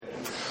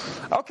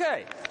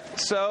Okay,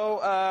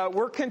 so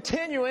we're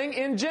continuing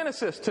in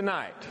Genesis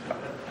tonight.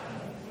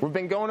 We've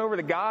been going over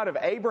the God of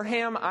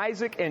Abraham,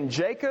 Isaac, and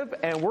Jacob,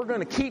 and we're going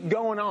to keep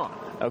going on,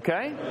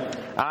 okay?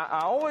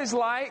 I always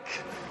like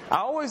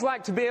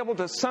to be able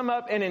to sum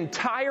up an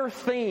entire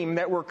theme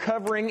that we're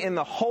covering in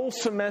the whole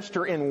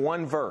semester in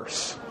one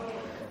verse.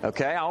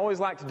 Okay, I always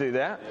like to do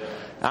that.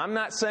 I'm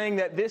not saying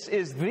that this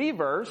is the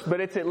verse,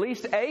 but it's at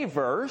least a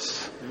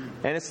verse,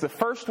 and it's the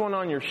first one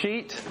on your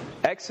sheet,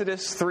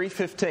 Exodus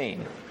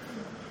 3:15.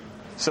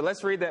 So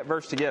let's read that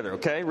verse together,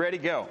 okay? Ready,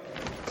 go.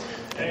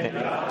 And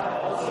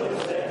God also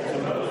said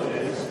to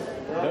Moses,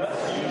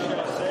 thus you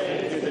shall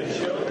say to the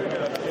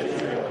children of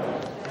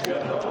Israel,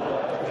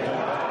 Jehovah, the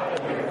God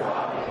of your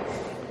fathers,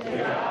 the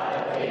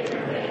God of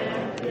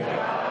Abraham, the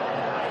God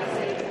of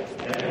Isaac,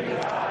 and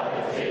the God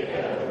of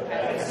Jacob,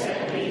 has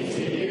sent me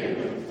to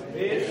you.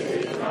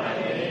 This is my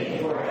name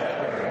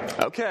forever.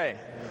 Okay,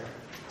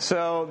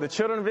 so the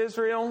children of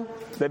Israel,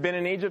 they've been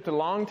in Egypt a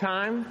long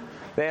time.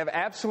 They have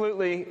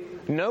absolutely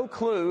no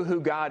clue who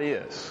God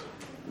is.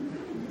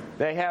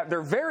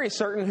 They're very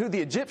certain who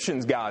the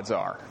Egyptians' gods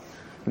are.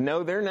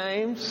 Know their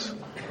names,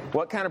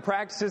 what kind of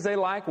practices they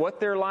like, what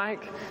they're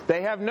like.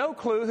 They have no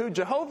clue who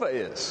Jehovah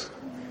is.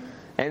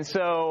 And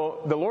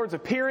so the Lord's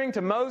appearing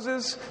to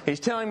Moses. He's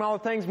telling him all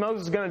the things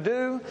Moses is going to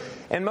do.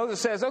 And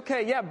Moses says,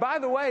 okay, yeah, by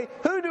the way,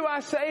 who do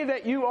I say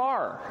that you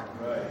are?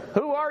 Right.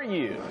 Who are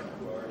you?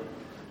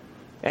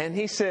 And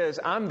he says,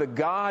 I'm the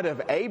God of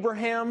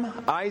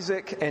Abraham,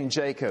 Isaac, and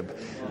Jacob.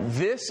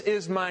 This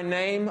is my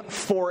name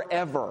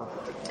forever.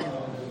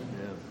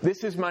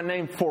 This is my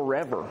name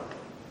forever.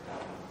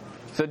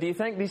 So do you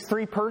think these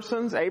three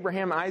persons,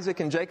 Abraham, Isaac,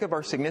 and Jacob,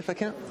 are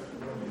significant?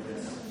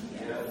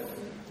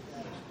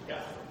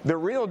 The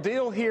real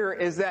deal here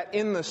is that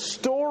in the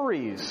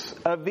stories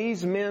of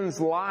these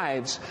men's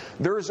lives,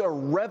 there's a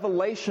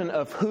revelation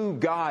of who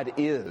God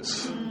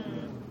is.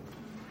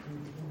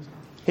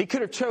 He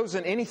could have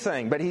chosen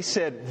anything, but he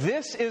said,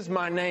 this is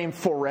my name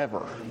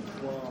forever.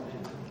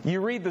 You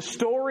read the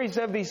stories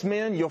of these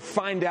men, you'll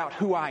find out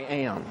who I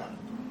am.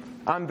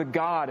 I'm the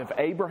God of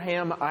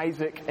Abraham,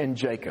 Isaac, and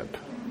Jacob.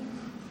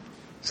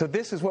 So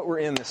this is what we're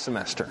in this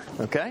semester,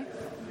 okay?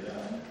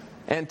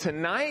 And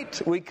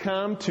tonight we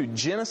come to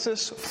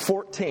Genesis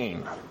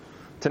 14.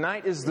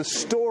 Tonight is the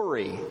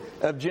story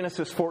of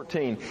Genesis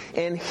 14.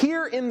 And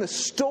here in the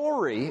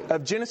story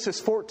of Genesis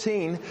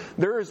 14,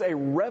 there is a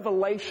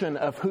revelation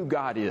of who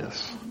God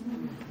is.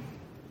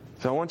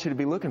 So I want you to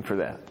be looking for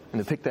that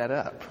and to pick that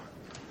up.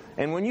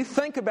 And when you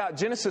think about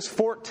Genesis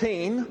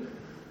 14,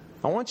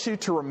 I want you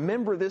to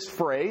remember this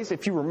phrase.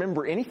 If you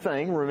remember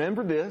anything,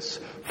 remember this.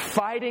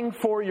 Fighting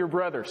for your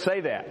brother.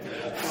 Say that.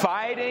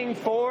 Fighting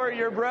for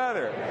your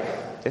brother.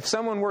 If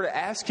someone were to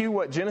ask you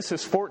what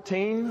Genesis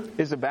 14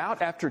 is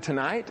about after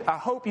tonight, I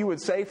hope you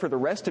would say for the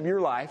rest of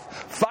your life,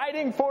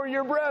 fighting for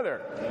your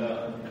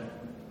brother.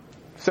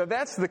 So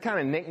that's the kind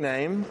of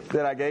nickname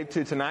that I gave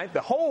to tonight.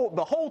 The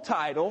whole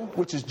title,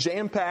 which is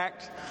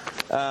jam-packed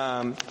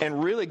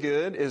and really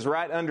good, is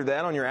right under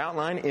that on your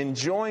outline.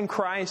 Enjoying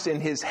Christ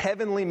in His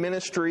heavenly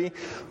ministry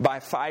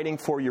by fighting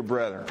for your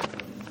brother.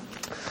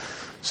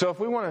 So if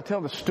we want to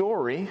tell the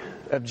story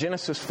of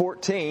Genesis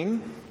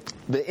 14,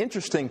 the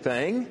interesting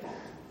thing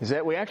is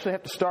that we actually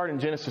have to start in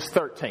Genesis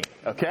 13,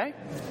 okay?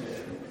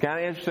 Kind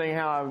of interesting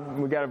how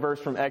we got a verse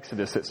from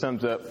Exodus that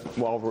sums up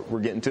what we're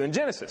getting to in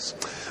Genesis.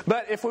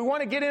 But if we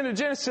want to get into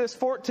Genesis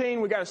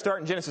 14, we got to start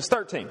in Genesis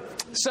 13.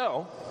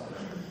 So,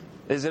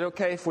 is it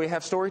okay if we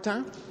have story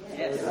time?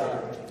 Yes,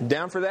 sir.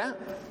 Down for that?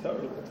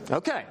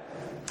 Okay.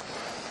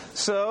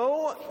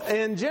 So,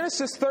 in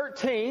Genesis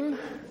 13,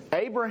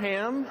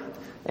 Abraham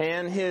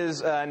and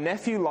his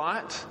nephew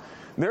Lot,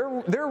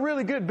 they're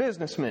really good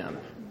businessmen.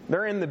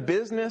 They're in the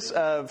business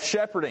of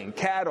shepherding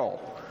cattle.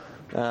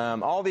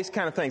 All these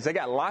kind of things. They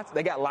got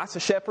lots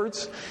of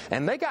shepherds,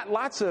 and they got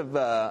lots of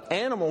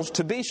animals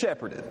to be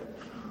shepherded.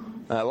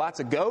 Lots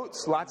of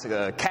goats, lots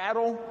of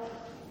cattle,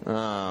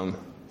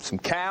 some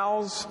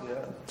cows,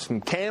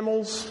 some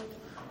camels.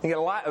 You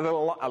got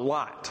a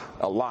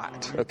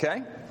lot.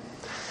 Okay.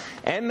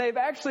 And they've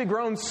actually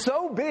grown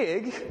so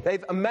big,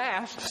 they've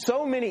amassed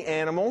so many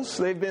animals,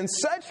 they've been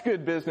such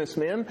good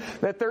businessmen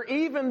that there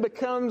even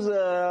becomes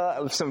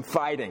some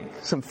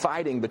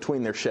fighting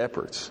between their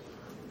shepherds.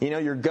 You know,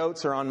 your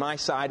goats are on my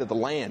side of the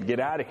land. Get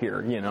out of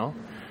here, you know.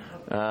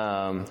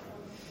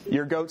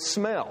 Your goats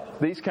smell.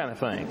 These kind of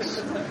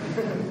things.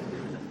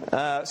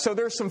 So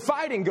there's some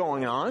fighting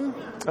going on.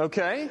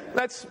 Okay.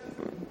 That's,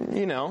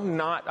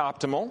 not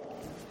optimal.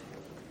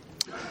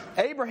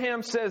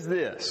 Abraham says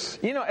this.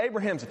 You know,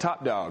 Abraham's a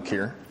top dog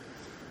here.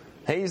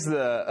 He's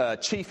the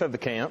chief of the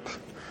camp.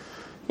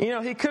 You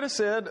know, he could have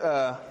said,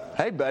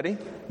 hey, buddy,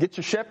 get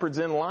your shepherds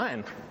in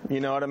line.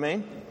 You know what I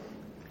mean?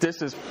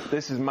 This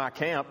is my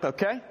camp,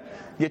 okay?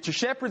 Get your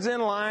shepherds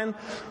in line.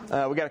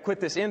 We got to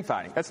quit this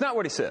infighting. That's not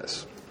what he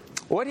says.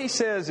 What he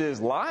says is,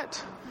 Lot,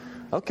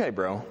 okay,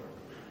 bro,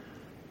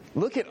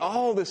 look at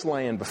all this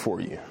land before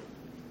you.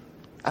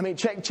 I mean,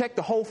 check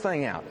the whole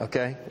thing out,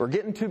 okay? We're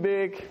getting too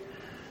big.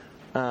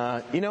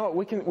 You know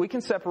what? We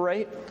can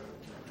separate.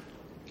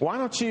 why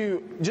don't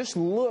you just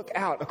look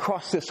out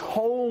across this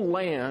whole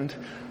land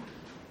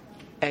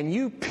and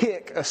you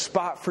pick a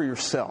spot for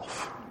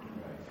yourself.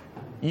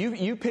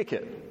 You pick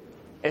it.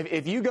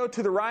 If you go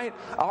to the right,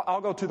 I'll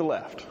go to the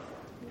left.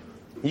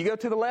 You go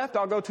to the left,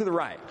 I'll go to the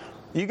right.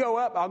 You go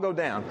up, I'll go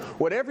down.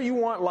 Whatever you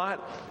want,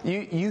 Lot,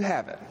 you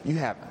have it. You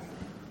have it.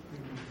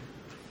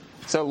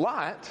 So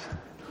Lot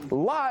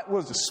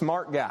was a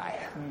smart guy.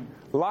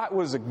 Lot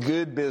was a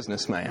good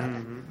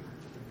businessman.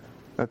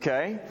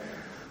 Okay?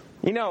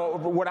 You know,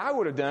 what I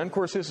would have done, of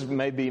course, this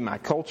may be my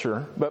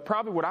culture, but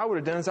probably what I would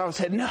have done is I would have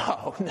said,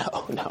 no,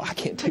 I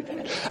can't do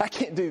that. I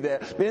can't do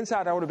that. But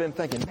inside I would have been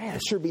thinking, man,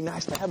 it sure be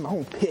nice to have my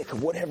own pick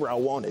of whatever I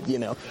wanted, you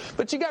know.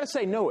 But you got to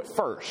say no at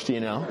first,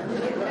 you know.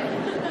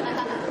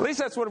 At least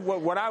that's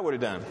what I would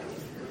have done.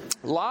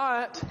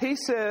 Lot, he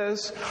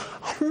says,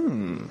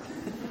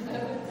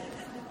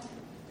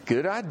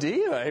 good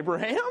idea,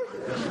 Abraham.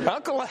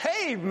 Uncle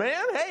Abe,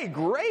 man. Hey,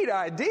 great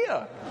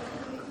idea.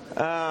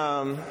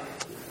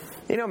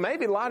 You know,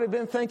 maybe Lot had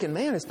been thinking,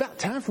 man, it's about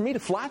time for me to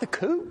fly the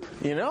coop.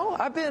 You know,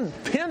 I've been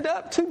pinned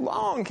up too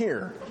long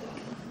here.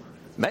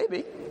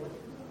 Maybe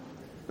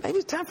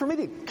it's time for me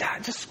to,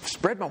 just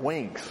spread my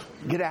wings.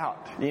 Get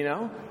out, you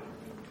know.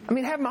 I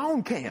mean, have my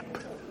own camp.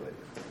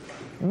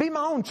 Be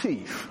my own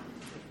chief.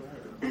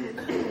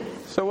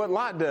 So what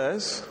Lot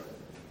does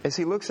is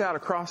he looks out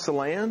across the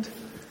land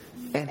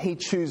and he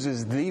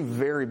chooses the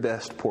very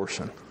best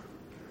portion.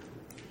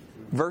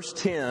 Verse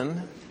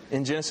 10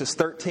 in Genesis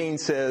 13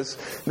 says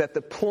that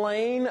the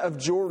plain of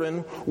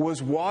Jordan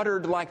was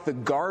watered like the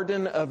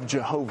garden of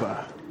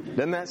Jehovah.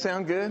 Doesn't that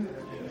sound good?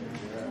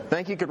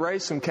 Think you could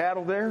raise some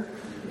cattle there?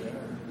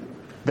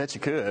 Bet you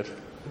could.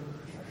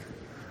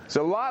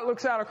 So Lot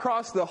looks out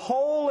across the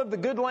whole of the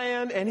good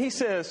land and he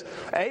says,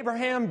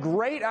 Abraham,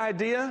 great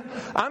idea.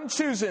 I'm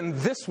choosing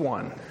this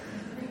one.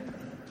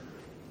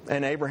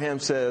 And Abraham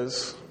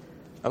says,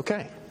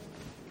 okay.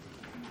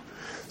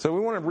 So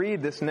we want to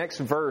read this next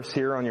verse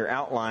here on your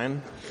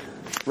outline,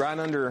 right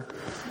under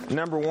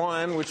number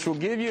 1, which will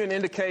give you an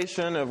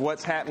indication of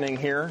what's happening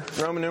here.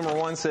 Roman numeral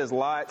 1 says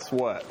Lot's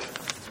what?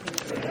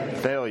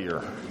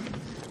 Failure.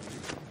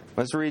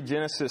 Let's read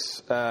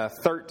Genesis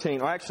 13.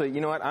 Well, actually, you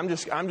know what? I'm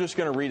just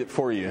going to read it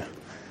for you.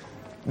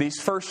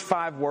 These first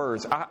 5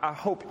 words. I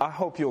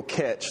hope you'll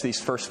catch these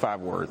first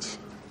 5 words.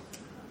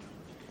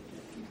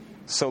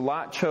 So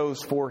Lot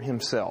chose for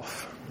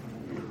himself.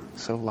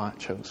 So Lot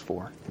chose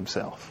for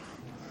himself.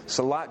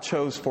 So Lot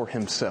chose for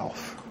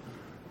himself.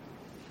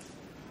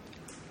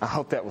 I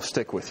hope that will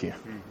stick with you.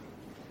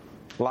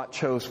 Lot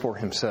chose for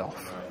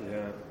himself.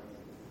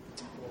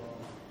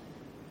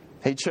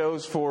 He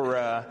chose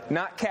for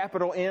not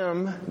capital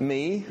M,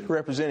 me,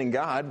 representing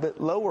God, but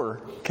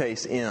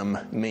lowercase m,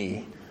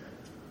 me.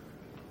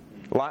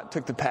 Lot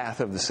took the path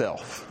of the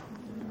self.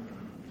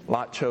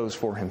 Lot chose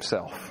for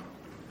himself.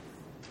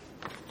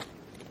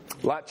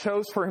 Lot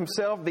chose for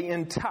himself the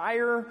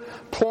entire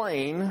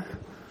plain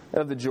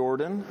of the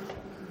Jordan,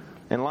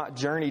 and Lot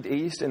journeyed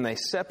east, and they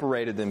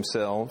separated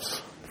themselves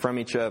from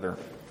each other.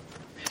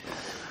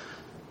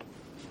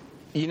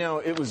 You know,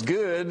 it was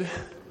good.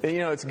 You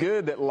know, it's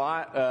good that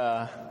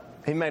Lot,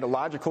 he made a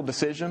logical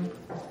decision.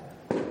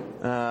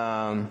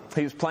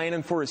 He was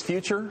planning for his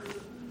future.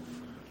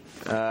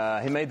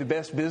 He made the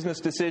best business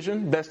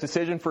decision, best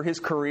decision for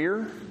his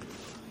career.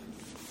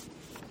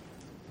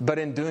 But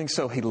in doing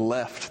so, he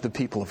left the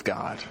people of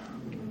God.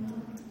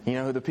 You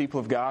know who the people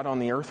of God on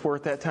the earth were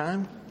at that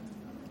time?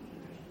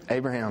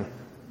 Abraham,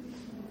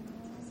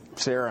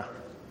 Sarah.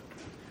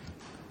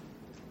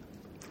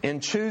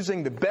 In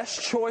choosing the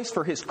best choice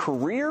for his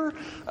career,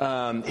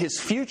 his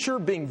future,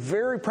 being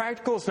very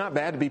practical. It's not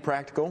bad to be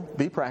practical.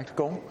 Be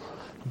practical.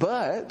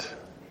 But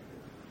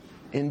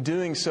in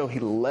doing so, he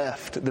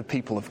left the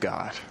people of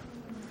God.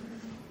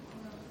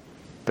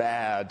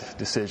 Bad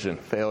decision.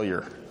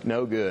 Failure.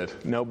 No good.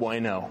 No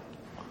bueno.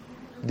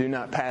 Do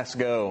not pass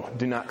go.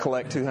 Do not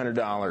collect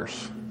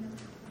 $200.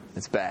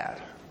 It's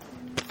bad.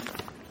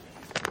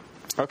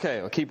 Okay,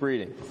 I'll keep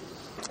reading.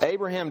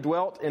 Abraham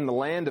dwelt in the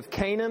land of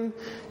Canaan,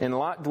 and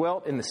Lot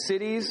dwelt in the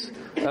cities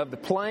of the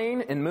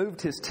plain, and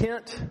moved his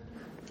tent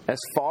as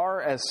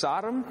far as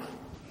Sodom.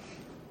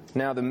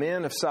 Now the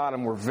men of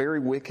Sodom were very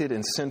wicked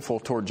and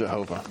sinful toward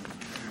Jehovah.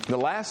 The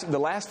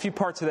last few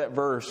parts of that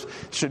verse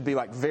should be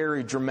like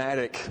very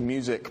dramatic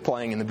music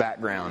playing in the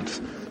background,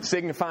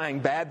 signifying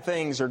bad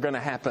things are going to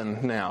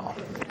happen now.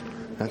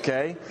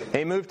 Okay?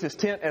 He moved his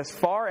tent as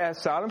far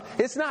as Sodom.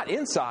 It's not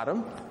in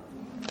Sodom.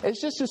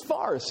 It's just as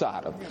far as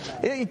Sodom.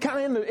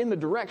 Kind of in the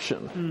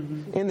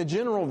direction, in the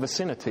general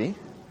vicinity.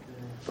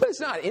 But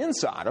it's not in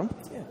Sodom.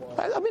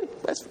 I mean,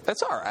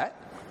 that's all right.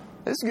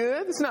 It's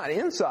good. It's not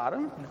in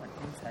Sodom.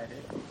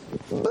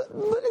 But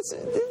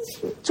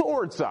it's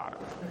toward Sodom.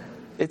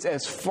 It's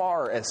as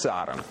far as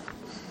Sodom.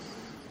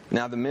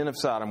 Now the men of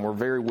Sodom were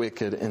very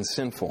wicked and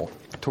sinful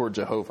toward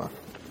Jehovah.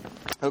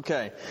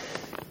 Okay.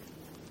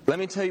 Let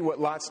me tell you what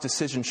Lot's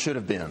decision should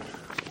have been.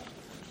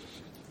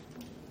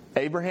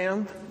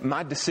 Abraham,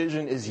 my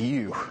decision is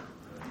you.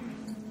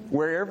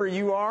 Wherever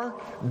you are,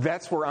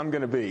 that's where I'm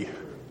going to be.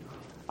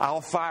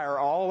 I'll fire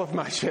all of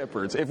my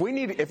shepherds. If we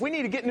need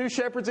to get new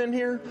shepherds in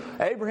here,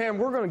 Abraham,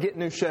 we're going to get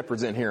new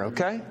shepherds in here,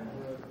 okay?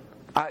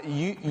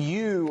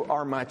 You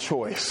are my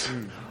choice.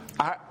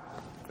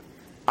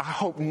 I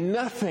hope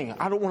nothing,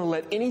 I don't want to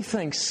let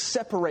anything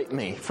separate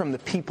me from the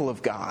people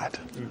of God.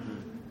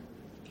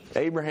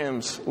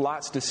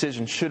 Lot's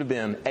decision should have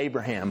been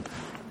Abraham,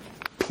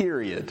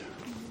 period.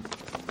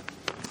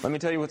 Let me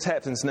tell you what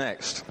happens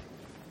next.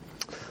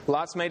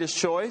 Lot's made his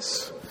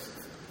choice.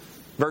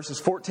 Verses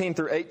 14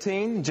 through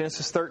 18,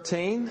 Genesis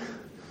 13.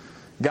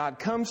 God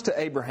comes to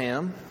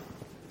Abraham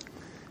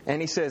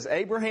and he says,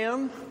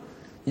 Abraham,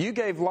 you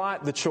gave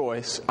Lot the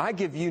choice. I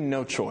give you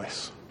no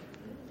choice.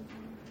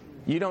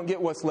 You don't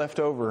get what's left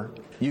over.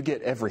 You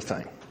get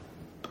everything.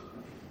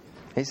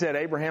 He said,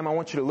 Abraham, I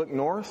want you to look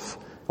north.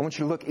 I want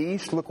you to look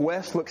east, look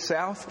west, look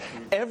south.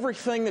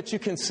 Everything that you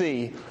can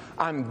see,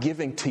 I'm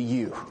giving to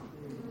you.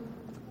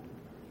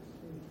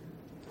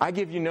 I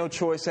give you no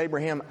choice,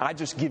 Abraham. I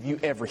just give you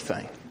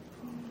everything.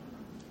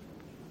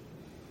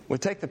 We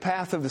take the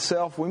path of the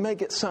self, we may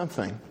get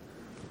something.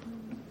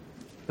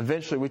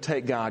 Eventually we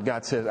take God.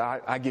 God says,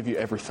 I give you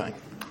everything.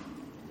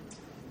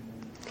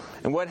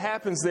 And what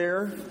happens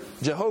there,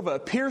 Jehovah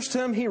appears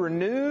to him. He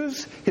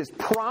renews his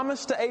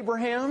promise to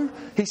Abraham.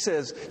 He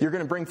says, you're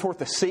going to bring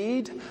forth a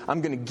seed.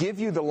 I'm going to give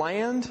you the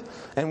land.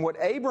 And what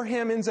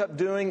Abraham ends up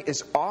doing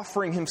is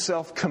offering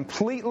himself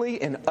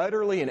completely and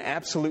utterly and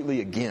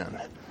absolutely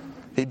again.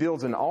 He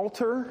builds an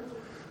altar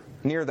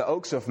near the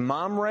oaks of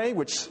Mamre,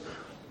 which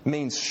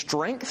means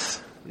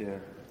strength. Yeah.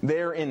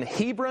 There in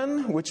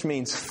Hebron, which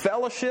means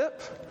fellowship.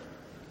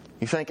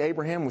 You think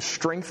Abraham was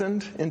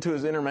strengthened into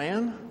his inner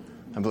man?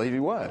 I believe he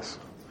was.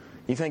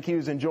 You think he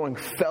was enjoying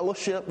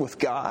fellowship with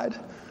God?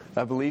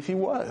 I believe he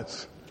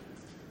was.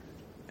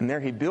 And there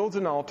he builds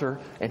an altar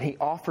and he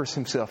offers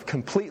himself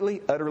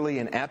completely, utterly,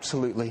 and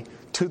absolutely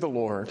to the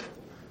Lord.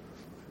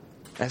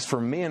 As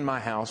for me and my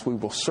house, we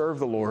will serve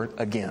the Lord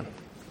again.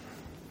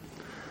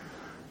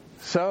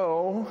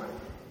 So,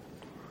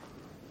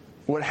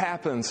 what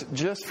happens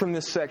just from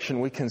this section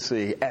we can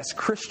see, as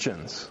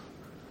Christians,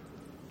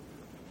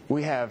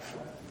 we have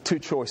two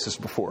choices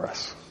before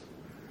us.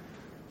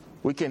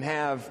 We can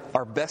have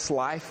our best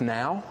life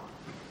now,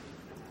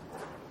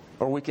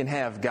 or we can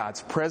have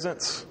God's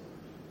presence,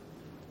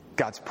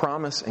 God's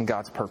promise, and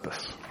God's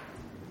purpose.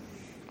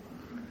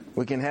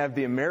 We can have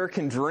the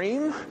American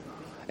dream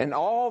and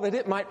all that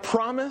it might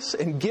promise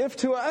and give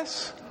to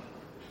us,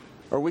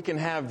 or we can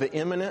have the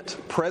imminent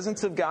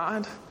presence of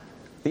God,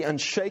 the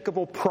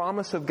unshakable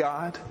promise of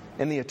God,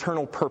 and the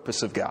eternal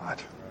purpose of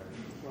God.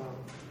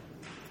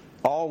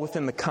 All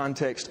within the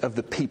context of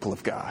the people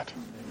of God.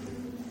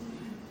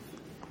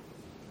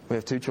 We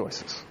have two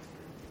choices.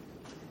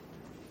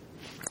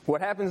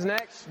 What happens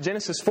next?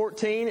 Genesis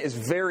 14 is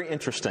very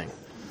interesting.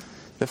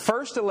 The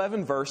first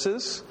 11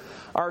 verses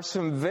are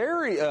some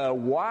very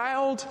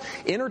wild,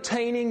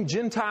 entertaining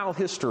Gentile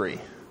history.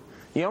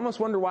 You almost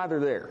wonder why they're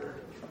there.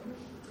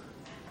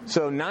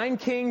 So 9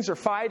 kings are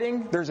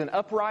fighting. There's an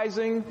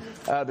uprising.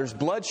 There's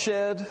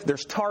bloodshed.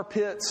 There's tar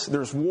pits.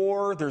 There's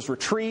war. There's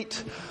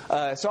retreat.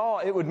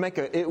 It would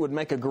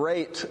make a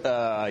great,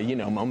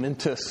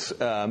 momentous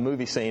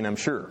movie scene, I'm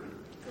sure.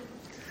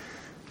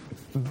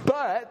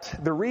 But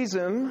the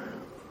reason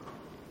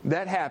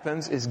that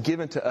happens is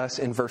given to us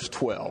in verse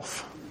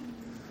 12.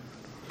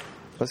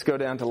 Let's go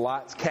down to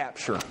Lot's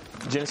capture.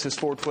 Genesis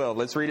 4:12.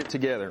 Let's read it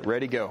together.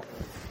 Ready, go.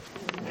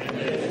 And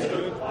they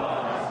took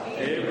Lot,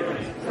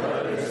 Abram's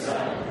brother's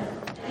son,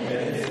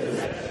 and his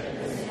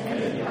possessions,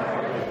 and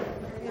departed,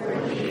 for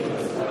he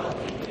was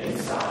dwelling in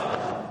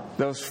Sodom.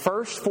 Those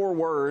first 4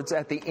 words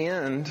at the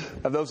end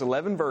of those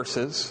 11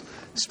 verses,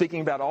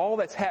 speaking about all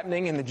that's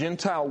happening in the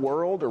Gentile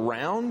world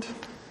around,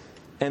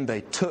 and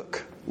they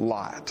took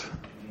Lot.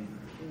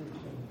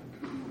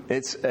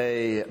 It's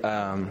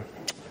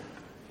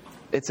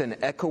an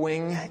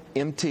echoing,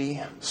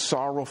 empty,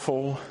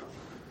 sorrowful,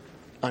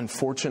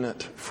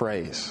 unfortunate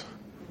phrase.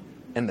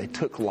 And they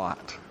took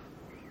Lot.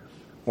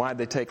 Why'd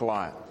they take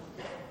Lot?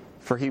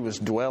 For he was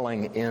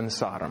dwelling in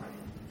Sodom.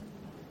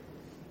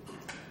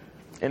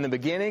 In the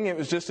beginning, it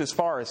was just as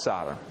far as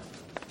Sodom.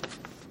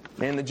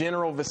 In the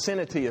general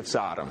vicinity of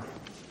Sodom.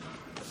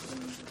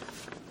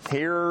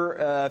 Here,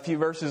 a few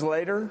verses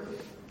later,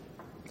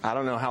 I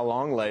don't know how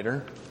long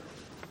later,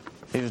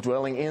 he was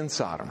dwelling in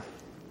Sodom.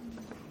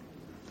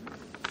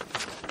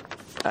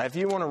 If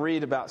you want to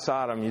read about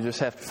Sodom, you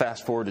just have to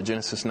fast forward to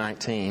Genesis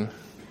 19.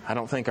 I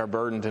don't think our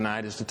burden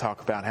tonight is to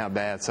talk about how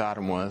bad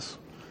Sodom was.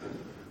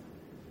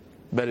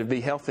 But it'd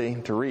be healthy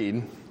to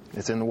read.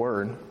 It's in the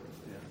Word.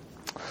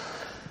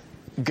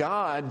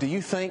 Do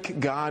you think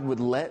God would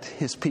let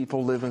His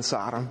people live in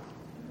Sodom?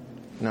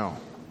 No.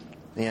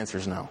 The answer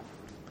is no.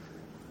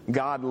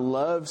 God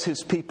loves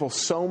His people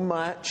so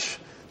much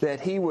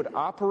that He would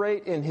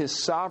operate in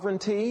His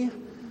sovereignty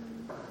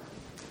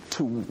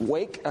to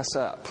wake us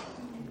up.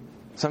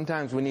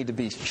 Sometimes we need to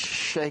be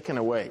shaken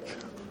awake.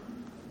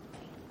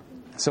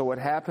 So what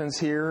happens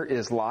here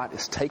is Lot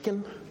is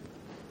taken,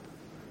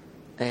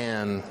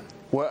 and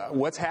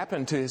What's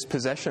happened to his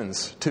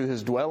possessions, to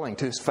his dwelling,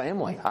 to his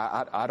family?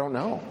 I don't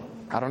know.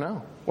 I don't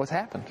know. What's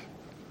happened?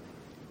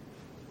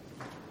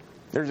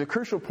 There's a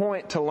crucial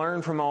point to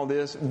learn from all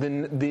this.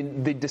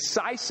 The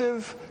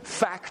decisive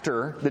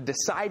factor, the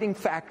deciding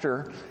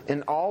factor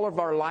in all of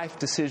our life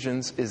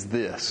decisions is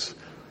this.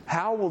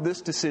 How will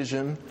this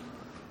decision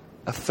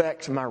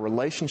affect my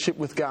relationship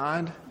with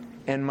God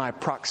and my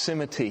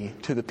proximity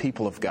to the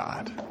people of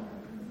God?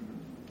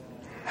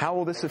 How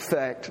will this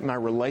affect my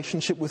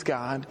relationship with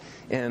God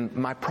and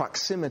my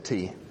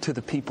proximity to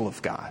the people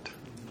of God?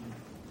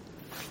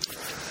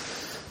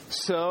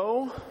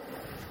 So,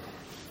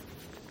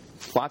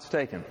 lots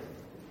taken.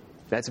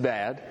 That's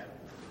bad.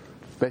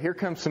 But here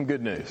comes some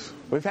good news.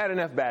 We've had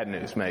enough bad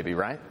news, maybe,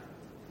 right?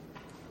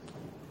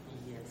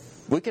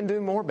 Yes. We can do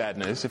more bad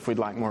news if we'd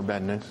like more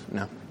bad news.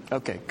 No.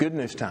 Okay, good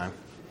news time.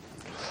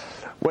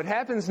 What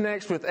happens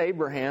next with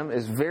Abraham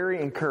is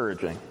very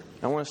encouraging.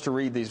 I want us to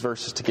read these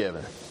verses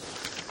together.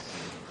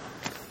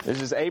 This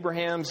is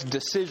Abraham's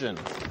decision.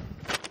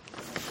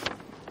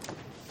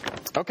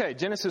 Okay,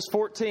 Genesis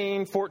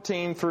 14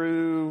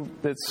 through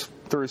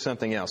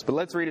something else. But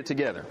let's read it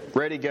together.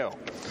 Ready, go.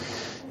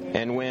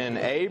 And when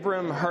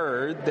Abram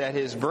heard that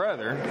his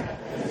brother...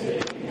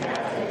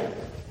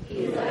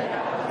 He led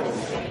out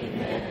his trained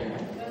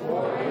men,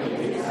 according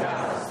to his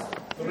house,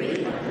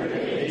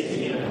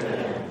 318 of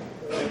them,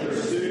 and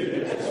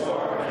pursued as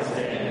far as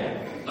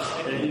Dan.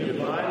 And he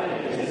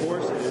divided his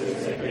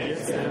forces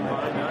against them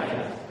by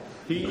night.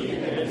 He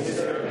and his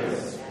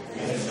servants,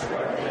 and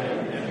struck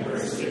them and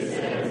pursued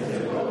them to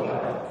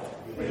Moab,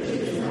 which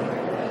is north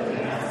of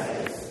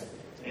Damascus.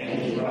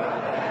 And he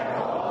brought back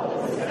all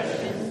the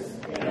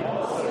possessions, and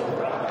also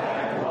brought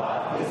back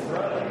Lot his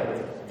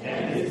brother,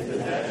 and his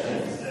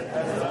possessions,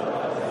 as well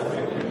as the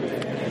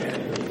women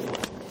and people.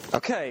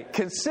 Okay,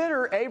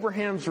 consider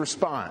Abraham's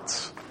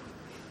response.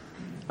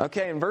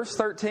 Okay, in verse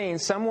 13,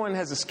 someone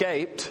has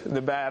escaped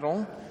the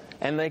battle,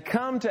 and they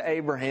come to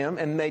Abraham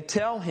and they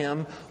tell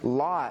him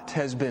Lot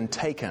has been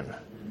taken.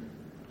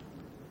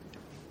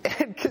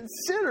 And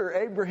consider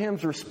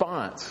Abraham's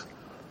response.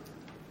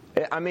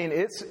 I mean,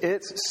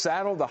 it's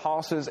saddle the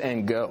horses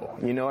and go.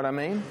 You know what I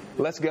mean?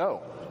 Let's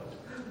go.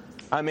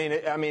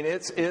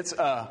 It's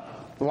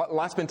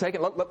Lot's been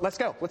taken. Let's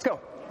go. Let's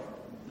go.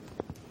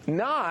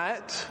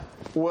 Not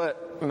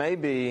what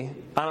maybe,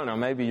 I don't know,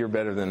 maybe you're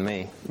better than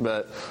me,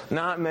 but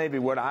not maybe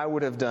what I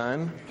would have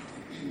done.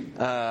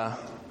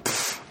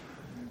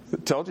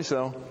 Told you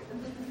so.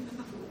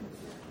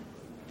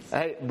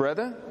 Hey,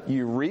 brother,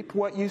 you reap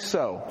what you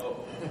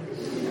sow.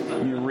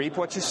 You reap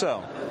what you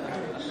sow.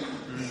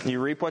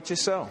 You reap what you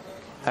sow.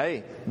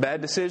 Hey,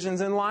 bad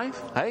decisions in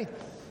life? Hey,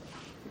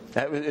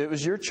 it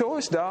was your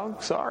choice,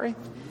 dog. Sorry.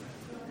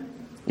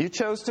 You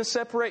chose to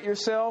separate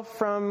yourself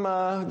from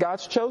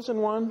God's chosen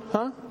one,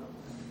 huh?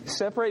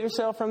 Separate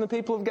yourself from the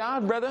people of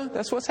God, brother.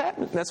 That's what's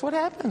happening. That's what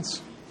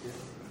happens.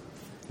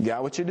 You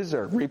got what you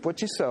deserve. Reap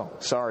what you sow.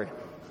 Sorry.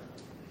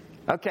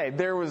 Okay,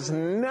 there was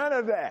none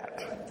of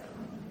that.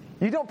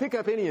 You don't pick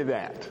up any of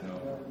that.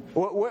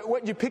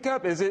 What you pick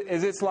up is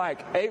it's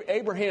like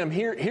Abraham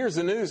here's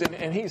the news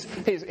and he's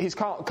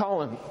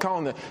calling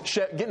the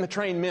getting the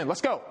trained men. Let's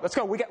go.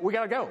 We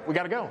gotta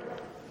go.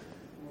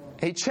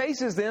 He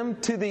chases them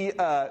to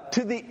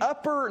the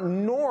upper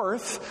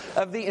north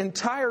of the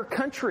entire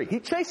country. He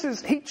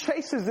chases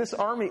this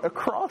army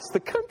across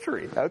the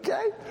country.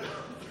 Okay,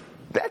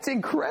 that's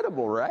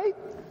incredible, right?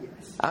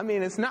 I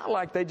mean, it's not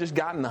like they just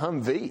got in the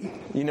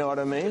Humvee. You know what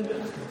I mean?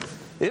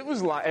 It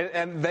was like,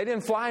 and they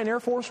didn't fly in Air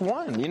Force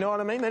One. You know what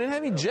I mean? They didn't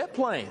have any jet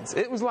planes.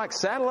 It was like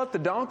saddle up the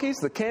donkeys,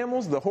 the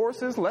camels, the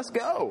horses. Let's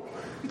go.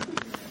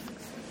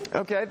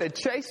 Okay, they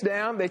chase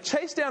down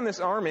this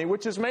army,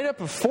 which is made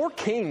up of 4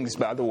 kings,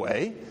 by the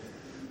way.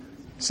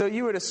 So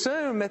you would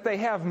assume that they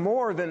have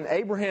more than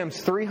Abraham's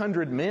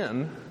 300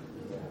 men.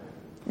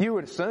 You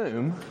would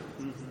assume.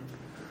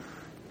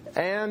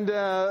 And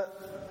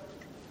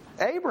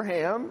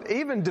Abraham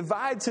even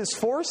divides his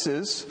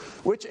forces,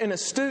 which an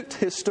astute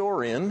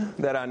historian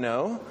that I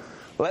know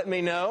let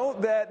me know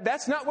that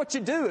that's not what you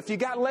do if you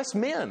got less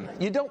men.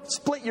 You don't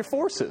split your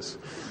forces.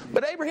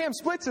 But Abraham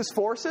splits his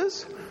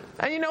forces,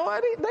 and you know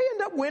what? They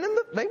end up winning.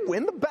 They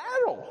win the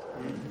battle.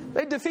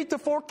 They defeat the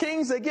 4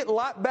 kings. They get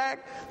Lot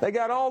back. They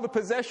got all the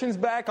possessions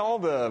back, all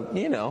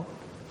the,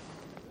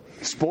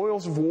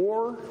 spoils of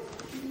war.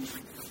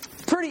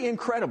 Pretty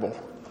incredible.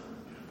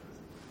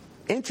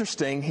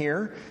 Interesting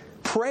here.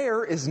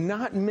 Prayer is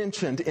not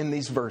mentioned in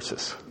these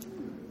verses.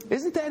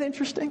 Isn't that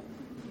interesting?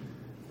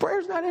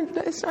 Prayer's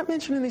it's not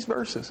mentioned in these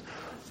verses.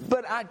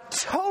 But I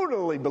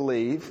totally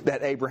believe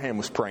that Abraham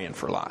was praying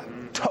for Lot.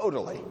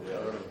 Totally.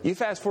 You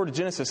fast forward to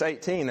Genesis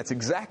 18, that's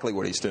exactly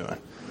what he's doing.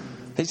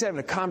 He's having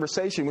a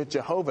conversation with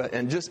Jehovah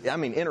and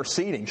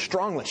interceding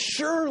strongly.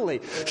 Surely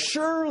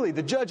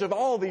the judge of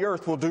all the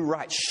earth will do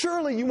right.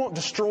 Surely you won't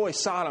destroy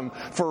Sodom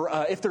for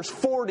if there's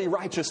 40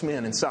 righteous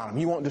men in Sodom.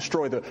 You won't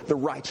destroy the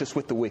righteous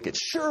with the wicked.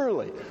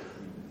 Surely.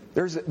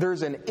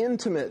 There's an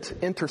intimate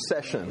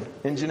intercession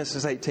in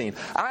Genesis 18.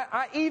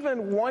 I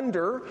even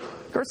wonder,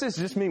 of course this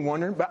is just me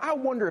wondering, but I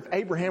wonder if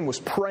Abraham was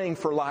praying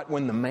for Lot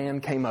when the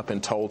man came up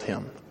and told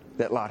him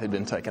that Lot had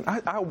been taken.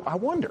 I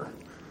wonder.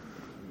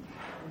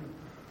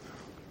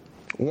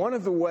 One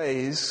of the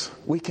ways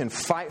we can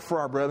fight for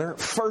our brother,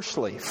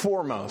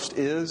 foremost,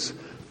 is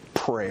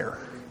prayer.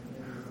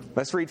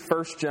 Let's read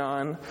 1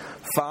 John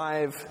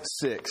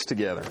 5:6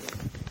 together.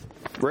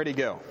 Ready,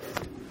 go.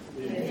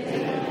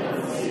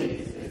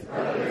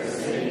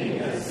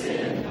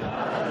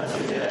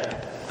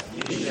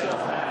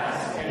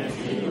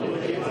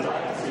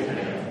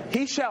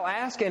 He shall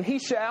ask and he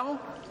shall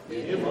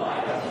give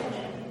life.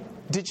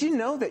 Did you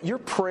know that your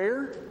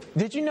prayer,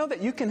 did you know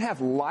that you can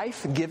have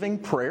life-giving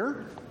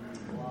prayer?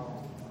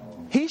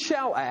 He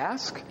shall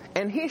ask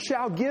and he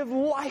shall give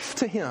life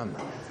to him.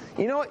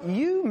 You know what?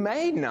 You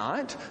may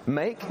not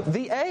make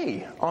the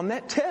A on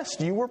that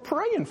test you were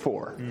praying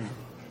for.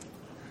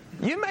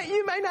 You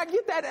may not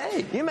get that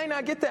A. You may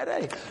not get that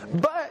A.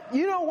 But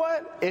you know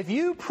what? If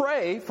you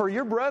pray for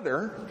your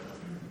brother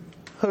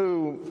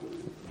who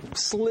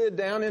slid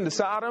down into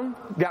Sodom,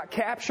 got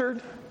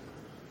captured,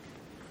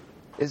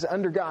 is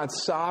under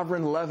God's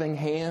sovereign, loving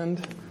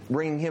hand,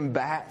 bringing him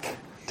back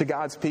to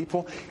God's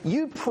people.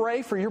 You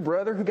pray for your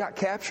brother who got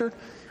captured,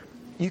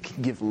 you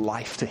can give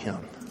life to him.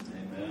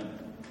 Amen.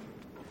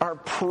 Our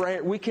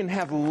prayer, we can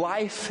have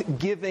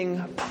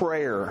life-giving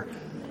prayer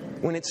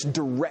when its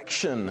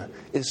direction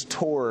is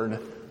toward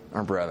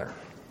our brother.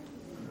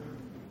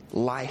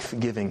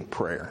 Life-giving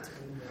prayer.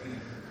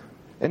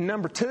 And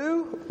number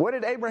 2, what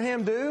did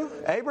Abraham do?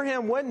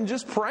 Abraham wasn't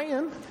just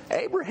praying.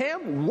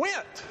 Abraham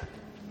went.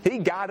 He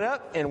got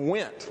up and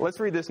went. Let's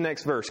read this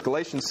next verse,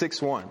 Galatians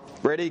 6:1.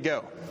 Ready,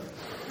 go.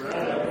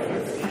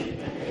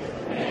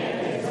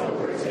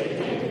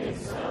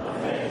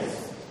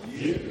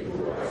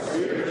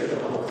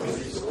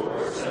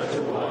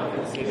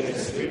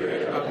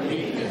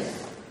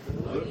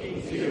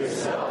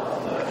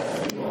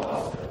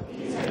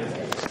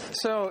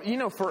 So, you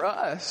know, for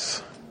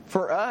us,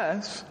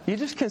 you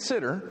just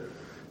consider,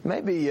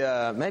 maybe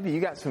you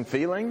got some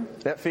feeling.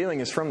 That feeling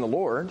is from the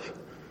Lord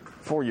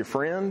for your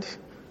friend,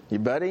 your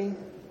buddy,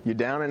 your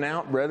down and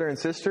out brother and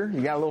sister.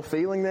 You got a little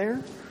feeling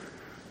there.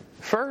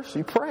 First,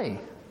 you pray.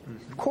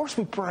 Of course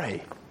we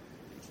pray.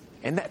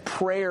 And that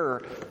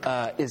prayer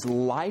is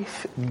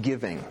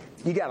life-giving.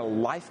 You got a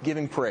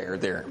life-giving prayer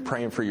there,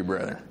 praying for your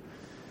brother.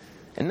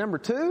 And number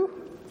 2,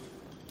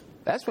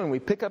 that's when we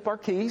pick up our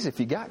keys, if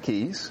you got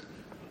keys.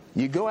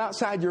 You go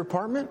outside your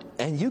apartment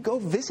and you go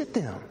visit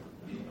them.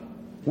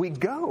 We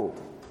go.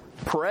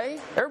 Pray.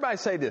 Everybody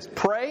say this.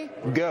 Pray,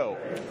 go.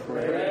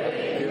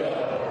 Pray,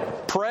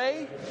 go.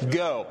 Pray,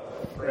 go.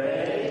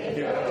 Pray,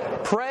 go.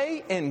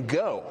 Pray and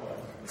go.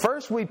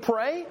 First we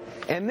pray,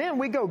 and then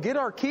we go get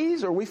our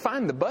keys, or we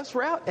find the bus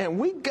route, and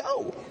we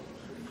go.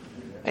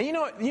 And you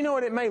know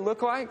what it may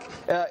look like?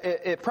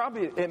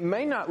 It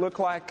may not look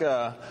like,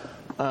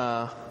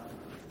 hey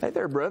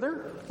there,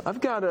 brother. I've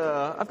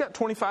got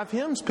 25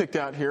 hymns picked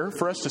out here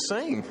for us to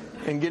sing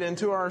and get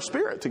into our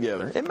spirit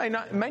together. It may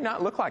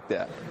not look like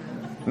that.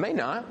 It may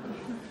not.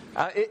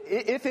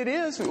 If it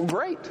is,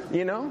 great.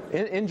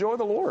 Enjoy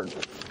the Lord.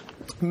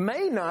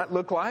 May not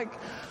look like,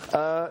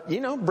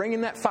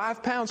 bringing that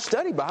 5-pound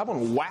study Bible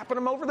and whapping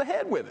them over the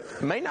head with it.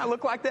 It may not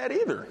look like that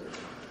either.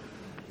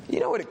 You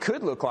know what it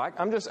could look like?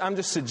 I'm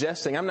just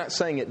suggesting. I'm not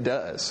saying it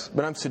does,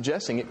 but I'm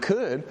suggesting it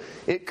could.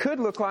 It could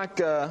look like,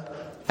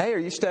 hey, are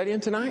you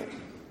studying tonight?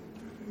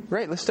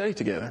 Great, let's study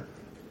together.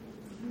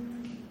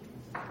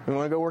 You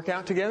want to go work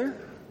out together?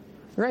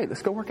 Great,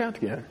 let's go work out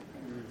together.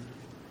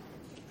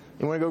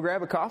 You want to go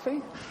grab a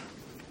coffee?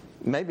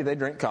 Maybe they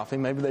drink coffee,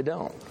 maybe they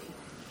don't.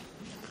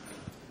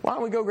 Why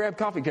don't we go grab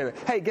coffee together?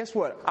 Hey, guess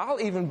what?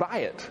 I'll even buy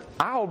it.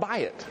 I'll buy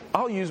it.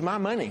 I'll use my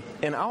money,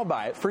 and I'll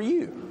buy it for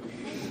you.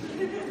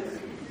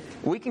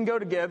 We can go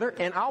together,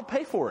 and I'll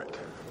pay for it.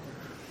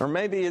 Or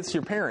maybe it's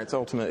your parents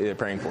ultimately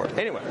paying for it.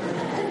 Anyway,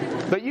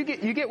 but you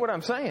get what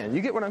I'm saying.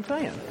 You get what I'm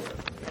saying.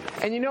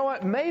 And you know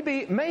what?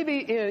 Maybe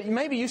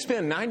you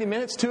spend 90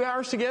 minutes, 2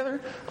 hours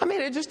together. I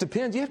mean, it just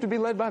depends. You have to be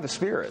led by the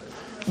Spirit.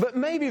 But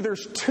maybe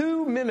there's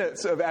 2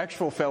 minutes of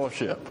actual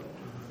fellowship.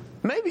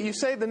 Maybe you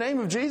say the name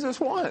of Jesus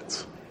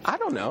once. I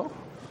don't know.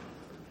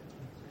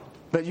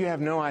 But you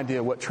have no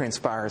idea what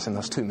transpires in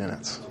those 2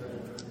 minutes.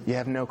 You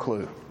have no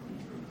clue.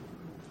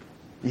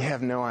 You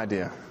have no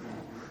idea.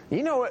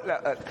 You know what?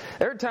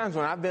 There are times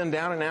when I've been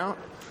down and out.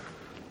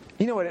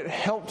 You know what? It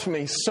helped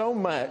me so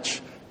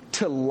much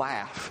to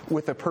laugh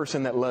with a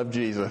person that loved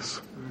Jesus.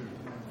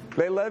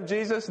 They love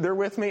Jesus, they're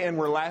with me, and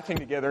we're laughing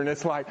together. And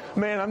it's like,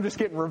 man, I'm just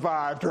getting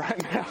revived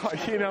right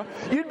now.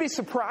 You'd be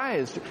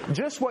surprised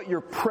just what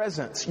your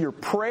presence, your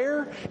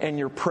prayer and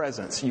your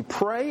presence. You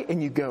pray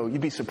and you go.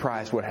 You'd be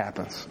surprised what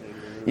happens.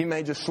 You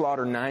may just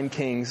slaughter 9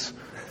 kings,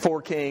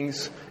 4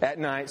 kings at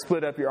night,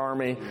 split up your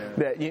army.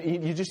 That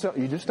you just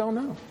don't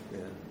know.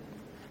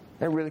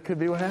 That really could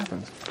be what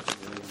happens.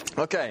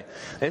 Okay,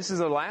 this is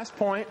the last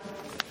point.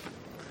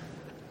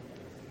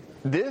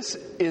 This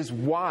is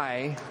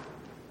why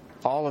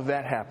all of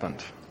that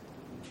happened.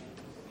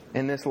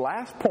 in this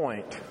last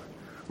point,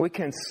 we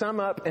can sum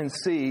up and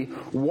see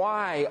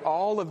why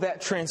all of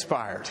that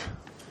transpired.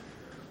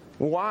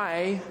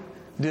 Why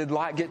did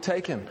Lot get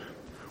taken?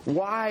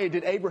 Why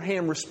did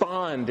Abraham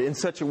respond in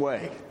such a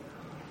way?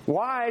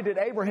 Why did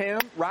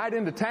Abraham ride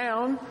into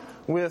town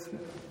with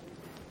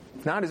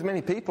not as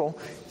many people,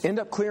 end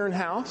up clearing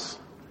house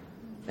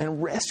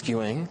and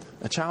rescuing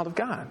a child of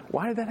God?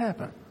 Why did that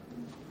happen?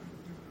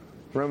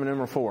 Roman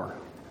number 4,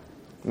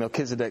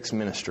 Melchizedek's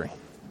ministry.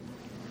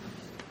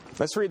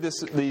 Let's read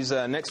these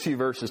next few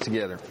verses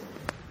together.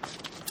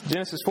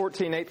 Genesis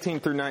 14, 18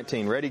 through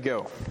 19. Ready,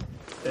 go.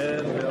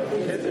 And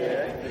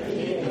Melchizedek, the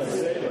king of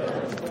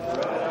Salem,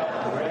 brought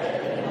out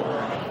bread and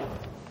wine.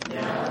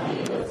 Now he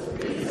was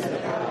priest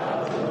of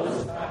God the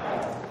Most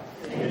High,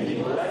 and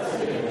he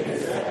blessed him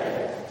and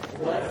said,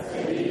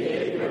 Blessed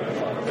be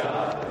Abram of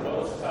God the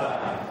Most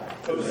High,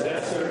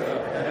 possessor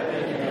of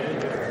heaven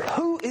and earth.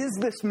 Who is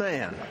this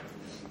man?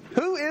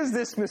 Who is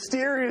this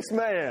mysterious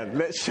man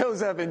that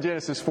shows up in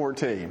Genesis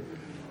 14?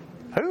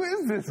 Who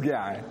is this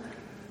guy?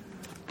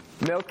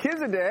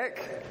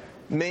 Melchizedek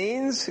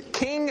means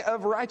king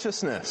of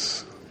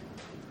righteousness.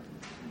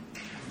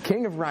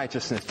 King of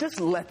righteousness. Just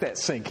let that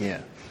sink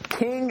in.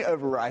 King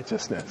of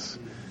righteousness.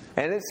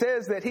 And it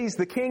says that he's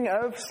the king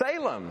of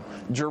Salem,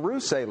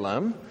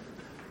 Jerusalem.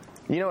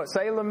 You know what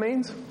Salem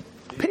means?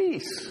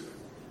 Peace.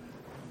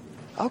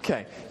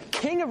 Okay.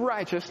 King of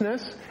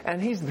righteousness,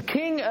 and he's the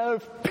king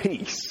of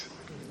peace.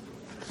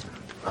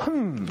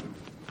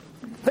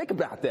 Think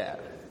about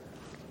that.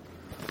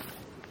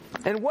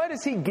 And what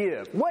does he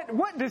give?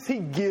 What does he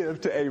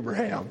give to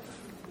Abraham?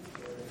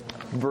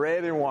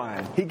 Bread and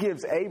wine. He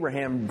gives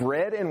Abraham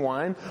bread and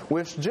wine,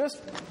 which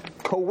just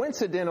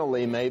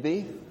coincidentally,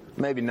 maybe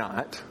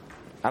not.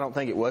 I don't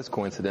think it was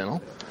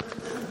coincidental.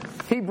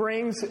 He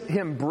brings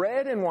him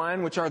bread and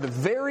wine, which are the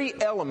very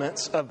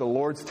elements of the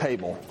Lord's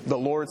table, the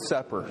Lord's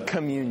Supper,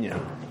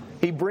 communion.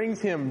 He brings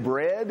him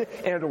bread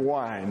and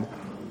wine.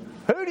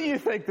 Who do you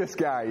think this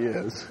guy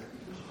is?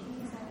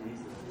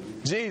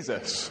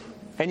 Jesus.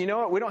 And you know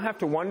what? We don't have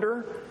to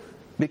wonder,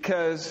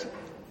 because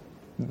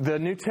the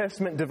New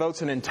Testament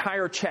devotes an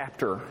entire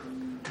chapter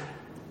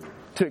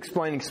to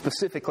explaining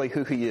specifically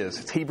who he is.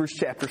 It's Hebrews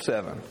chapter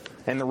 7.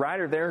 And the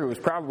writer there, who was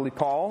probably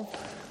Paul,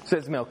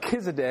 says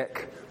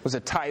Melchizedek was a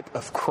type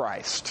of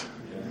Christ.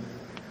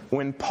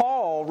 When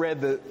Paul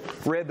read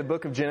the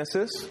book of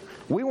Genesis,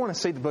 we want to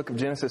see the book of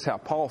Genesis how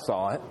Paul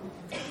saw it.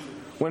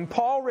 When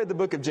Paul read the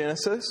book of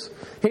Genesis,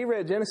 he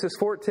read Genesis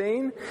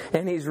 14,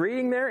 and he's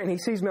reading there, and he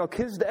sees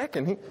Melchizedek,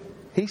 and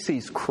he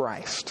sees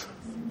Christ.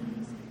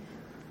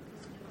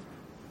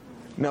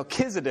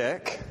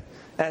 Melchizedek,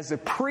 as a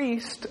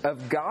priest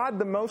of God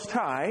the Most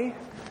High,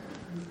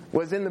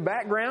 was in the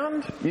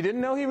background. You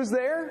didn't know he was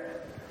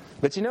there,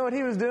 but you know what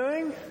he was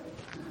doing?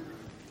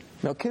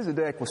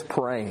 Melchizedek was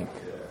praying.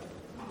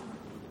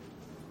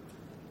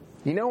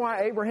 You know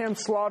why Abraham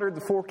slaughtered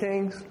the 4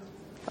 kings?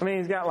 I mean,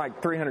 he's got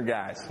like 300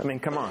 guys. I mean,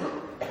 come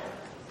on.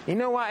 You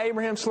know why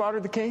Abraham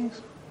slaughtered the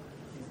kings?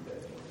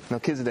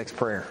 Melchizedek's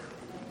prayer.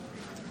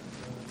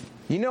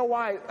 You know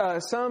why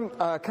some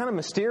kind of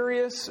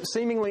mysterious,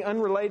 seemingly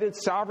unrelated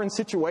sovereign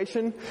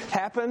situation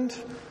happened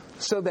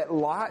so that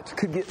Lot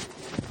could get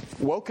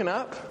woken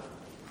up?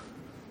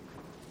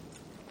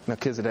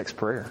 Melchizedek's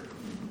prayer.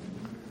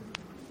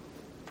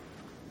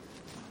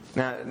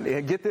 Now,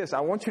 get this. I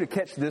want you to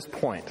catch this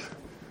point.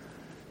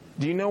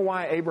 Do you know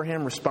why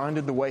Abraham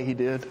responded the way he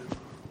did?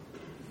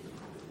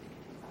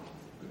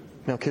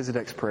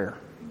 Melchizedek's prayer.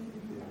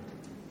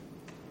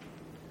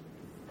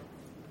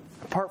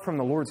 Apart from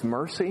the Lord's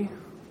mercy,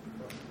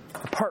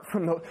 apart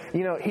from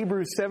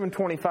Hebrews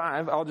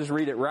 7:25, I'll just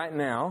read it right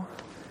now.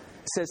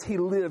 It says he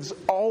lives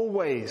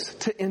always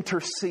to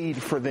intercede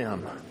for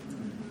them.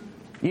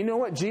 You know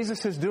what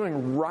Jesus is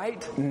doing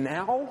right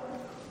now?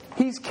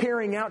 He's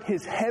carrying out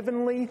his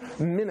heavenly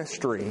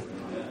ministry,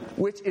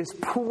 which is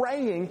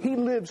praying. He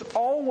lives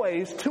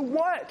always to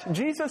what?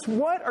 Jesus,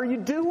 what are you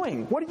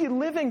doing? What are you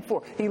living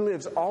for? He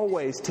lives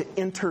always to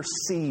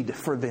intercede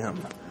for them.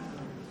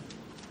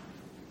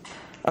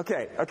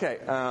 Okay.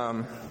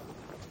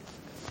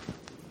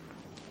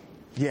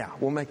 Yeah,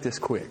 we'll make this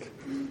quick.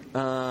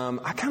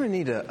 I kind of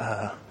need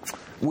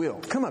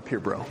Will, come up here,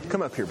 bro.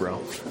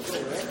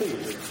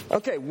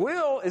 Okay,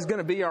 Will is going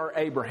to be our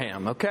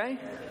Abraham, okay?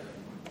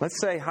 Let's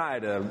say hi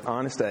to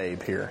Honest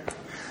Abe here.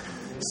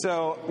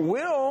 So,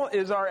 Will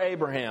is our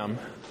Abraham.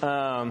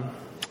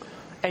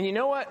 And you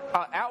know what?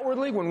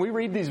 Outwardly, when we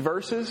read these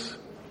verses,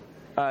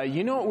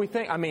 you know what we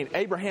think? I mean,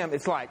 Abraham,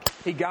 it's like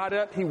he got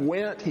up, he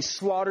went, he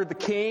slaughtered the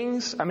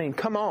kings. I mean,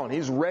 come on,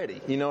 he's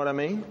ready. You know what I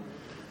mean?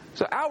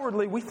 So,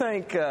 outwardly, we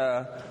think...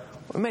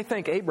 we may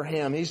think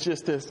Abraham, he's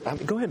just this...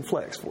 go ahead and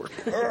flex for it.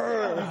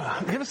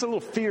 Give us a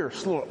little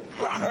fierce,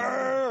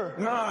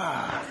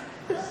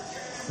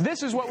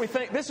 This is what we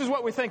think. This is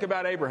what we think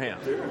about Abraham.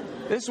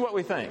 This is what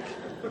we think.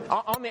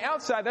 On the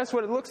outside, that's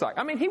what it looks like.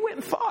 I mean, he went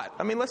and fought.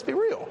 I mean, let's be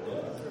real.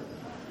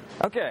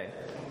 Okay.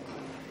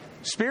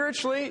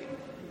 Spiritually,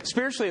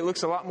 it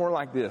looks a lot more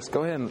like this.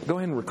 Go ahead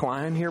and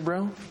recline here,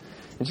 bro.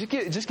 And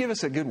just give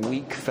us a good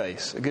weak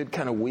face, a good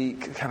kind of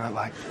weak, kind of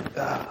like,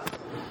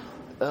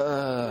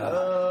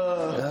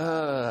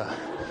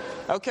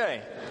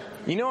 Okay,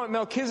 you know what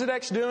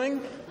Melchizedek's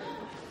doing?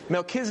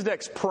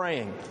 Melchizedek's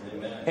praying,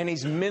 and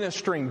he's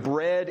ministering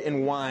bread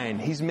and wine.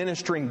 He's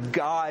ministering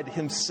God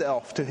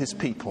himself to his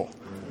people.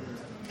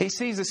 He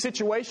sees a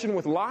situation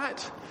with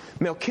Lot.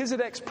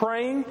 Melchizedek's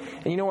praying,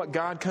 and you know what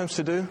God comes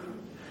to do?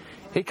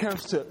 He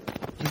comes to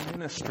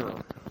minister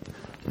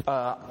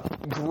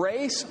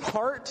grace,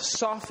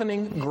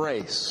 heart-softening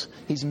grace.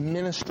 He's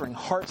ministering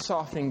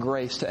heart-softening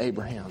grace to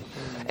Abraham.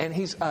 And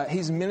he's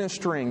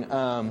ministering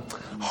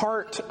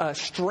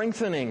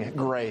heart-strengthening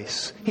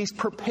grace. He's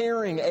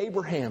preparing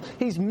Abraham.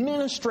 He's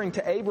ministering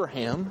to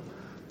Abraham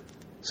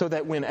so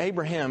that when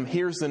Abraham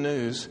hears the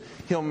news,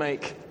 he'll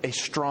make a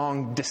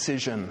strong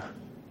decision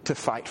to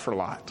fight for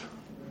Lot.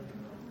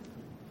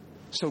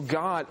 So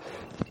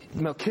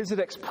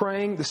Melchizedek's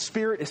praying, the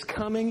Spirit is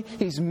coming,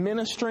 he's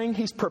ministering,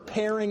 he's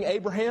preparing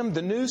Abraham.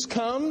 The news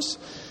comes,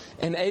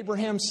 and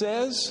Abraham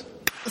says,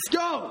 "Let's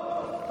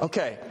go!"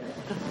 Okay.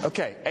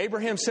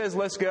 Abraham says,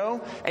 "Let's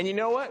go." And you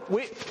know what?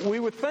 We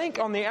would think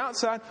on the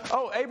outside,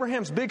 oh,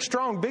 Abraham's big,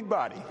 strong, big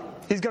body.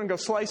 He's going to go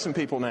slay some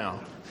people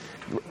now.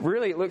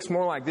 Really, it looks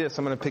more like this.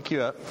 I'm going to pick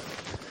you up.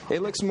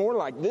 It looks more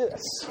like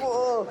this.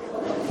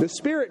 The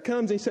Spirit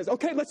comes and he says,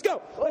 "Okay, let's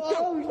go. Let's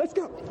go. Let's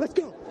go. Let's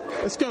go.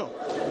 Let's go."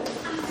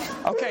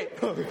 Okay.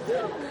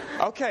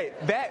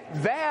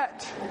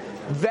 That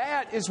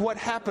is what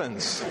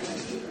happens.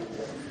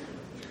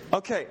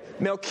 Okay,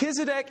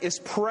 Melchizedek is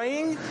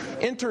praying,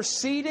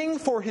 interceding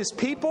for his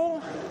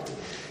people.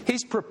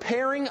 He's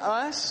preparing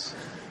us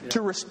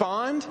to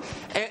respond.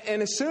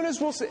 And as soon as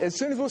we'll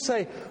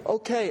say,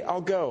 "Okay, I'll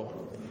go,"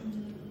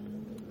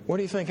 what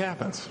do you think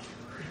happens?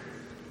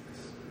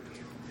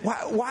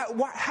 Why?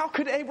 How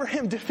could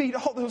Abraham defeat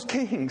all those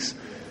kings?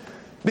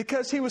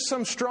 Because he was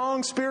some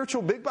strong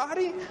spiritual big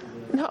body?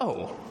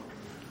 No.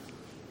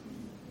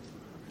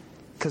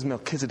 Because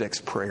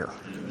Melchizedek's prayer.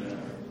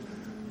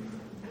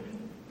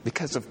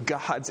 Because of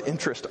God's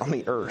interest on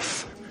the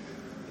earth.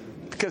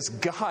 Because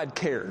God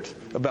cared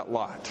about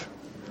Lot.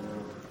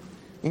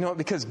 You know what?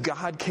 Because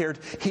God cared,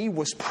 he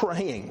was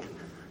praying.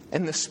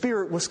 And the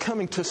Spirit was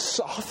coming to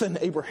soften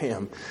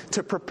Abraham,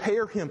 to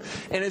prepare him.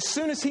 And as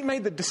soon as he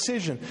made the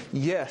decision,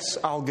 "Yes,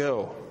 I'll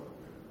go,"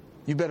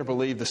 you better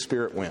believe the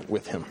Spirit went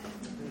with him.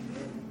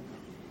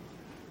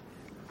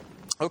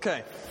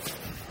 Okay.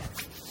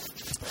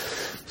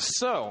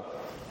 So,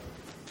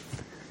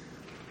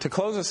 to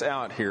close us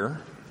out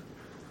here,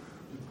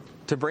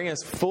 to bring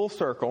us full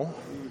circle,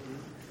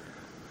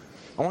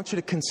 I want you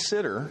to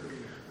consider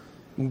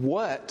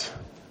what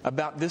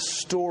about this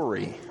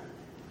story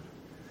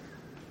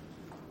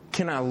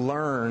can I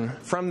learn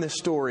from this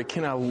story?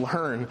 Can I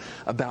learn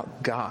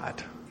about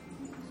God?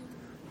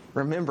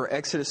 Remember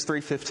Exodus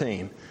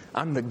 3:15.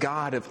 I'm the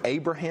God of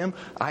Abraham,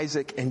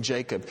 Isaac, and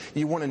Jacob.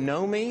 You want to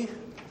know me?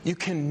 You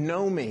can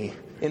know me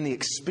in the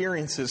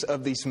experiences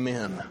of these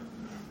men.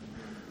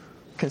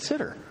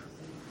 Consider.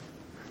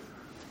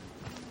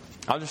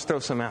 I'll just throw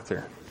some out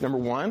there. Number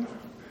one,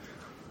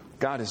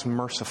 God is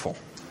merciful.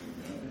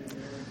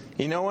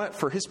 You know what?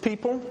 For his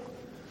people,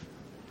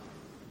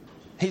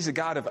 he's a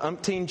God of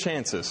umpteen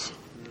chances.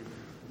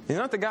 He's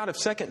not the God of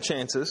second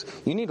chances.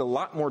 You need a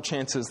lot more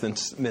chances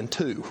than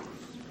two.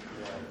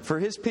 For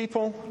his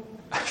people,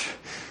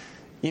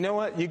 you know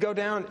what? You go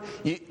down,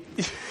 you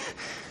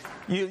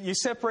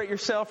separate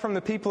yourself from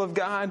the people of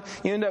God.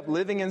 You end up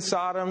living in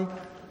Sodom.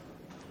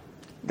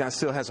 God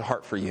still has a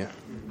heart for you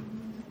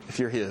if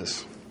you're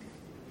his.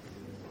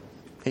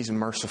 He's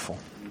merciful.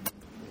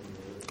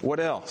 What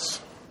else?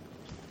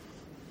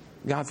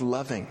 God's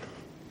loving.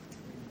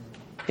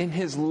 In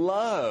his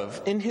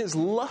love,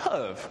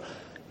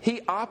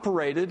 he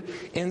operated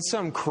in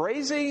some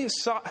crazy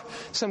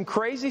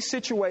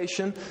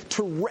situation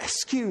to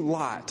rescue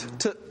Lot,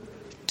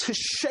 to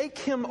shake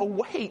him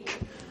awake,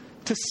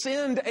 to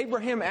send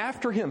Abraham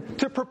after him,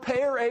 to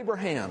prepare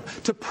Abraham,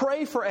 to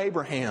pray for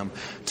Abraham,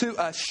 to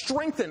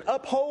strengthen,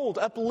 uphold,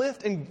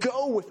 uplift, and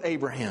go with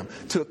Abraham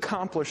to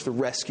accomplish the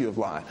rescue of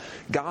Lot.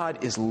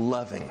 God is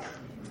loving.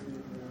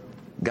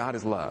 God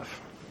is love.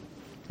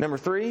 Number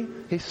three,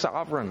 he's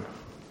sovereign.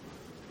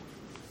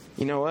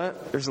 You know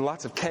what? There's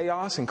lots of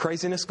chaos and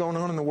craziness going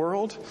on in the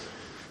world.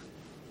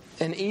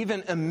 And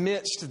even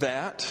amidst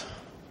that,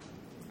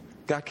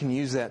 God can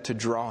use that to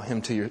draw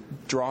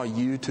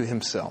you to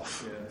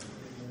himself.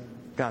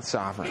 God's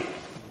sovereign.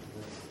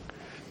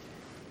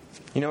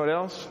 You know what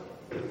else?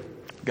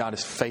 God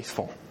is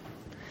faithful.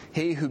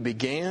 He who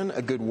began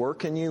a good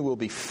work in you will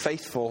be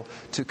faithful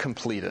to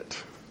complete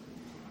it.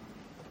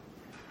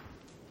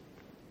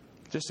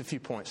 Just a few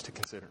points to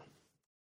consider.